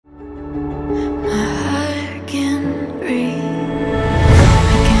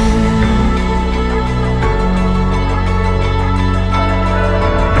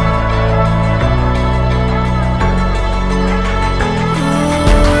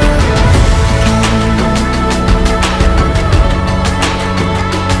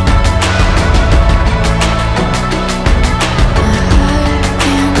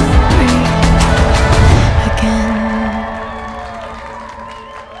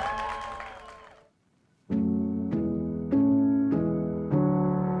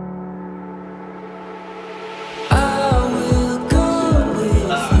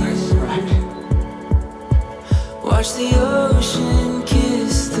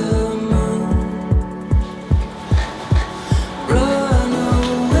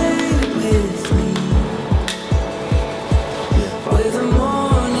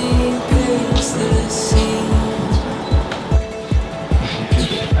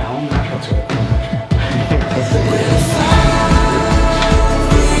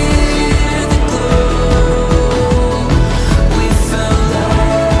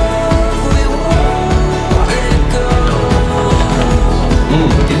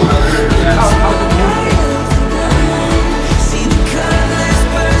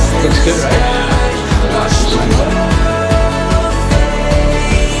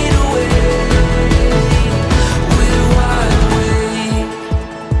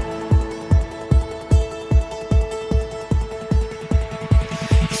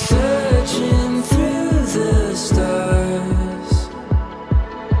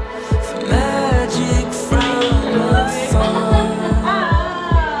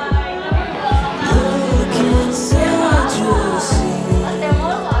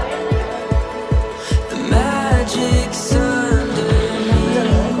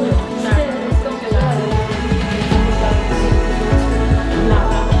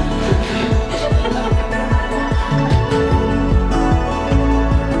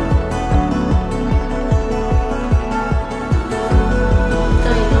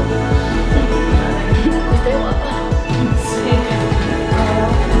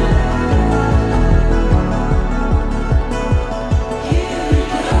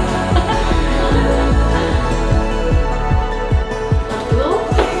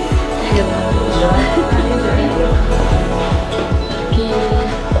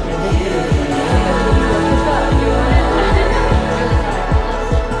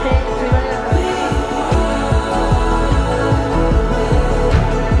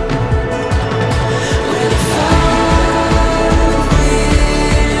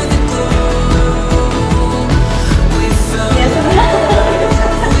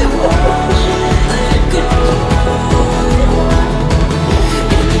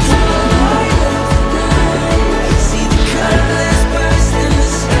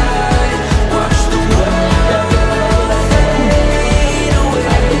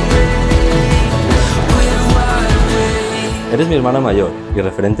Eres mi hermana mayor y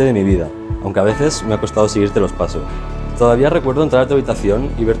referente de mi vida, aunque a veces me ha costado seguirte los pasos. Todavía recuerdo entrar a tu habitación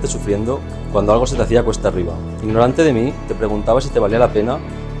y verte sufriendo cuando algo se te hacía cuesta arriba. Ignorante de mí, te preguntaba si te valía la pena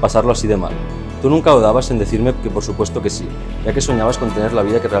pasarlo así de mal. Tú nunca dudabas en decirme que por supuesto que sí, ya que soñabas con tener la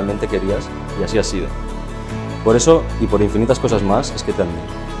vida que realmente querías, y así ha sido. Por eso, y por infinitas cosas más, es que te admiro.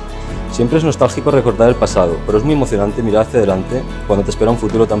 Siempre es nostálgico recordar el pasado, pero es muy emocionante mirar hacia adelante cuando te espera un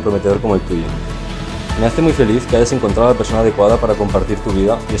futuro tan prometedor como el tuyo. Me hace muy feliz que hayas encontrado a la persona adecuada para compartir tu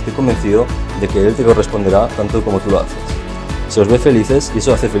vida y estoy convencido de que él te corresponderá tanto como tú lo haces. Se os ve felices y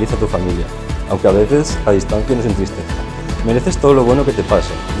eso hace feliz a tu familia, aunque a veces a distancia nos entristece. Mereces todo lo bueno que te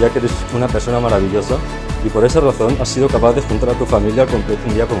pase, ya que eres una persona maravillosa y por esa razón has sido capaz de juntar a tu familia al completo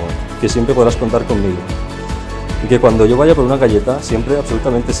un día como hoy, que siempre podrás contar conmigo. Y que cuando yo vaya por una galleta, siempre,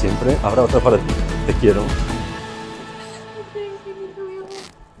 absolutamente siempre, habrá otra para ti. Te quiero.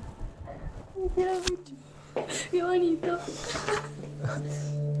 Me quiero mucho. Qué bonito.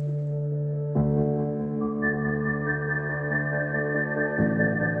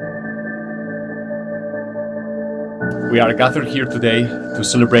 We are gathered here today to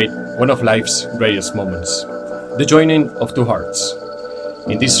celebrate one of life's greatest moments, the joining of two hearts.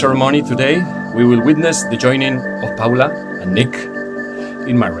 In this ceremony today, we will witness the joining of Paula and Nick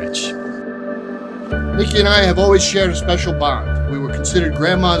in marriage. Nicky and I have always shared a special bond. We were considered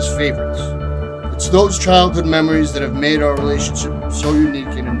Grandma's favorites. It's those childhood memories that have made our relationship so unique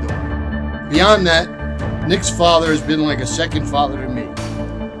and enduring. Beyond that, Nick's father has been like a second father to me,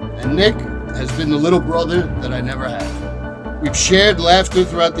 and Nick has been the little brother that I never had. We've shared laughter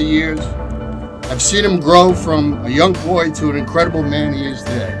throughout the years. I've seen him grow from a young boy to an incredible man he is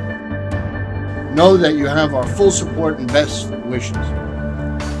today. Know that you have our full support and best wishes.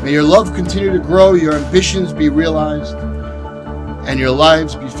 May your love continue to grow, your ambitions be realized, and your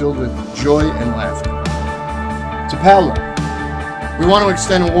lives be filled with joy and laughter. To Paula, we want to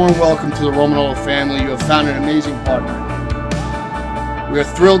extend a warm welcome to the Romanolo family. You have found an amazing partner. We are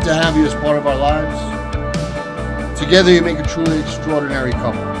thrilled to have you as part of our lives. Together you make a truly extraordinary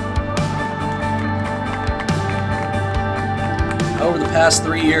couple. Over the past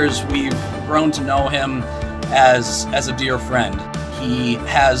 3 years, we've grown to know him as a dear friend. He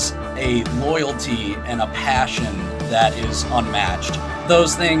has a loyalty and a passion that is unmatched.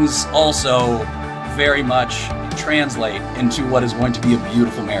 Those things also very much translate into what is going to be a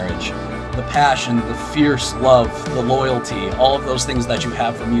beautiful marriage. The passion, the fierce love, the loyalty, all of those things that you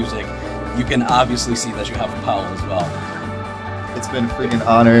have for music, you can obviously see that you have for Paula as well. It's been a freaking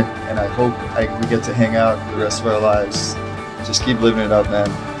honor, and I hope we get to hang out for the rest of our lives. Just keep living it up, man.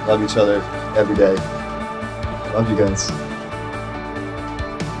 Love each other every day. Love you guys.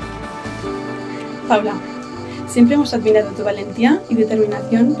 Paula, siempre hemos admirado tu valentía y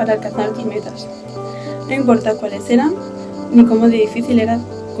determinación para alcanzar tus metas. No importa cuáles eran, ni cómo de difícil era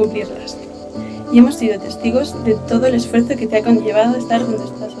cumplirlas. Y hemos sido testigos de todo el esfuerzo que te ha conllevado estar donde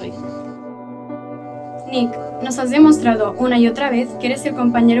estás hoy. Nick, nos has demostrado una y otra vez que eres el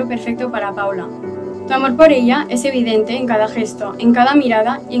compañero perfecto para Paula. Tu amor por ella es evidente en cada gesto, en cada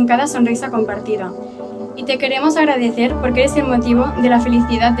mirada y en cada sonrisa compartida. Y te queremos agradecer porque eres el motivo de la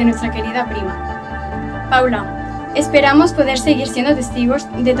felicidad de nuestra querida prima. Paula, esperamos poder seguir siendo testigos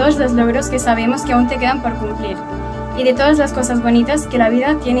de todos los logros que sabemos que aún te quedan por cumplir y de todas las cosas bonitas que la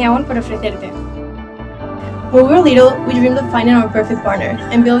vida tiene aún por ofrecerte. When we were little, we dreamed of finding our perfect partner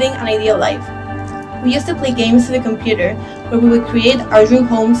and building an ideal life. We used to play games to the computer where we would create our dream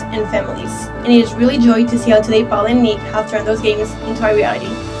homes and families. And it is really joy to see how today Paula and Nick have turned those games into our reality.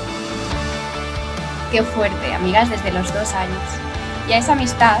 Qué fuerte, amigas desde los 2 años. Y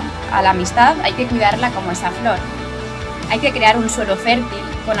a la amistad hay que cuidarla como esa flor. Hay que crear un suelo fértil,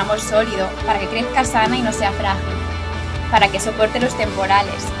 con amor sólido, para que crezca sana y no sea frágil. Para que soporte los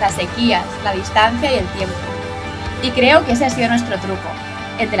temporales, las sequías, la distancia y el tiempo. Y creo que ese ha sido nuestro truco,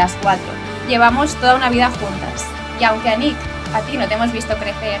 el de las 4. Llevamos toda una vida juntas, y aunque a Nick, a ti no te hemos visto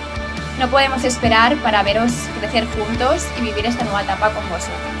crecer, no podemos esperar para veros crecer juntos y vivir esta nueva etapa con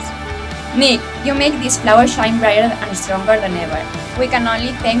vosotros. Nick, you make this flower shine brighter and stronger than ever. We can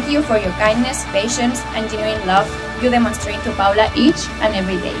only thank you for your kindness, patience and genuine love you demonstrate to Paula each and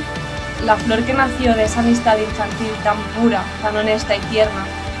every day. La flor que nació de esa amistad infantil tan pura, tan honesta y tierna,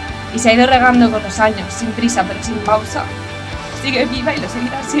 y se ha ido regando con los años, sin prisa pero sin pausa, sigue viva y lo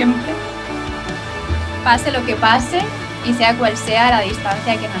seguirá siempre. Pase lo que pase y sea cual sea la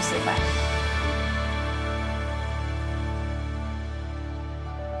distancia que nos separe.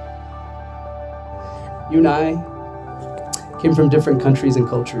 You and I came from different countries and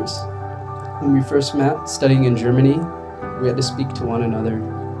cultures. When we first met, studying in Germany, we had to speak to one another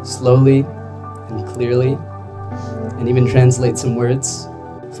slowly and clearly and even translate some words.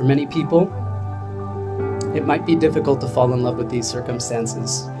 For many people, it might be difficult to fall in love with these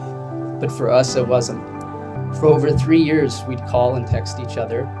circumstances, but for us it wasn't. For over 3 years, we'd call and text each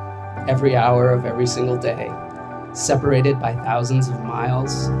other every hour of every single day, separated by thousands of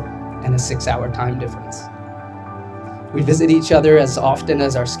miles and a 6-hour time difference. We visit each other as often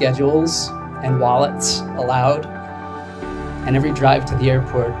as our schedules and wallets allowed, and every drive to the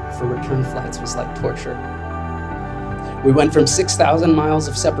airport for return flights was like torture. We went from 6,000 miles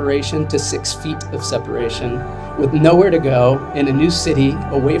of separation to 6 feet of separation, with nowhere to go, in a new city,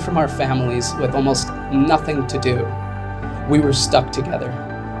 away from our families, with almost nothing to do. We were stuck together.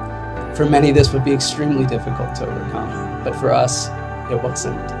 For many, this would be extremely difficult to overcome, but for us, it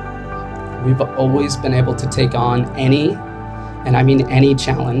wasn't. We've always been able to take on any, and I mean any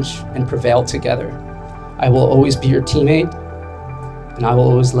challenge, and prevail together. I will always be your teammate, and I will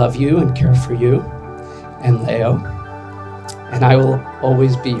always love you and care for you, and Leo, and I will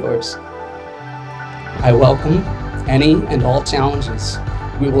always be yours. I welcome any and all challenges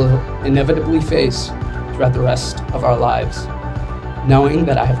we will inevitably face throughout the rest of our lives, knowing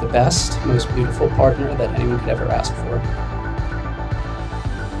that I have the best, most beautiful partner that anyone could ever ask for.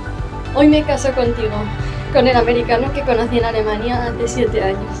 Hoy me caso contigo, con el americano que conocí en Alemania hace 7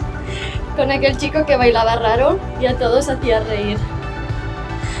 años, con aquel chico que bailaba raro y a todos hacía reír.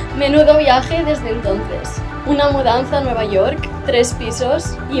 Menudo viaje desde entonces. Una mudanza a Nueva York, 3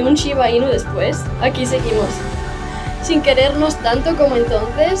 pisos y un Shiba Inu después. Aquí seguimos. Sin querernos tanto como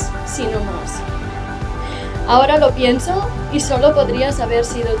entonces, sino más. Ahora lo pienso y solo podrías haber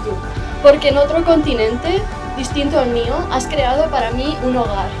sido tú. Porque en otro continente, distinto al mío, has creado para mí un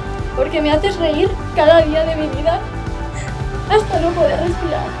hogar. Porque me haces reír cada día de mi vida hasta no poder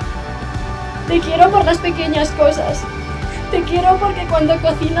respirar. Te quiero por las pequeñas cosas. Te quiero porque cuando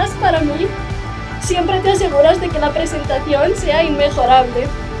cocinas para mí, siempre te aseguras de que la presentación sea inmejorable.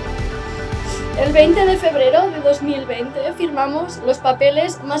 El 20 de febrero de 2020 firmamos los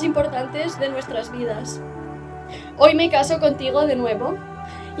papeles más importantes de nuestras vidas. Hoy me caso contigo de nuevo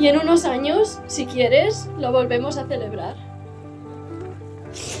y en unos años, si quieres, lo volvemos a celebrar.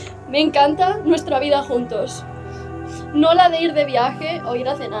 Me encanta nuestra vida juntos. No la de ir de viaje o ir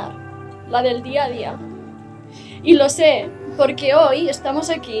a cenar, la del día a día. Y lo sé, porque hoy estamos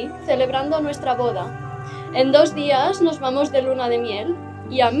aquí celebrando nuestra boda. En 2 días nos vamos de luna de miel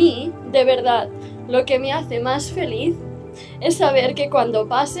y a mí, de verdad, lo que me hace más feliz es saber que cuando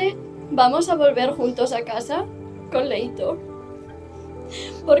pase vamos a volver juntos a casa con Leito.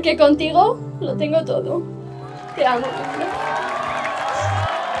 Porque contigo lo tengo todo. Te amo, Paula.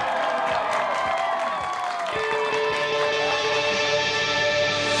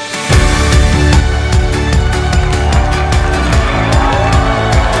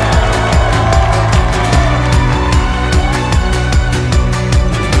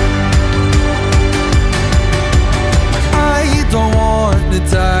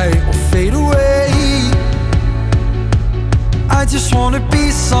 I just wanna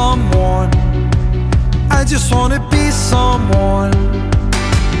be someone. I just wanna be someone.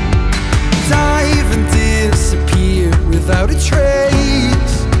 Dive and disappear without a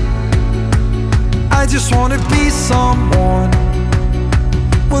trace. I just wanna be someone.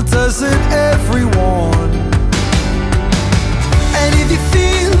 Well, doesn't everyone? And if you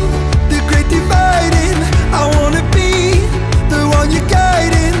feel the great dividing, I wanna be the one you're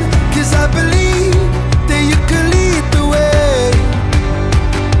guiding. 'Cause I believe that you can lead the way.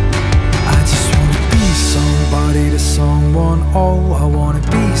 I just wanna be somebody to someone. Oh, I wanna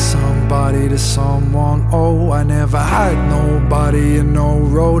be somebody to someone. Oh, I never had nobody and no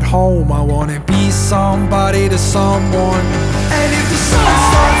road home. I wanna be somebody to someone. And if the sun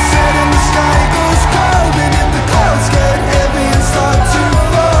starts setting, the sky goes cold, and if the clouds get heavy and start to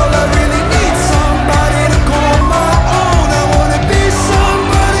fall, I really need somebody to call my own. I wanna be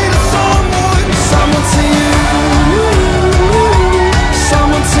somebody to someone. Someone to you,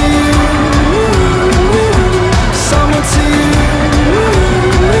 someone to you, someone to you,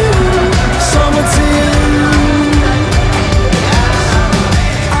 someone to you.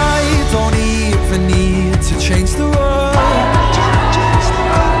 I don't even need to change the world.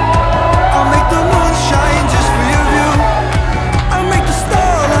 I'll make the moon shine just for your view. I'll make the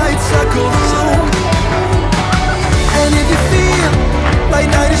starlight circle through. And if you feel like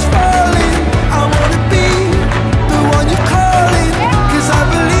night is falling, I wanna be the one you're calling. 'Cause I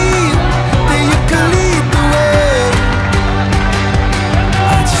believe that you can lead the way.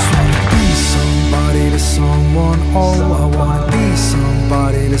 I just wanna be somebody to someone. Oh, I wanna be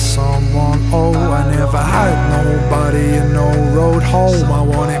somebody to someone. Oh, I never had nobody and no road home. I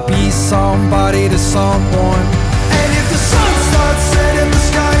wanna be somebody to someone.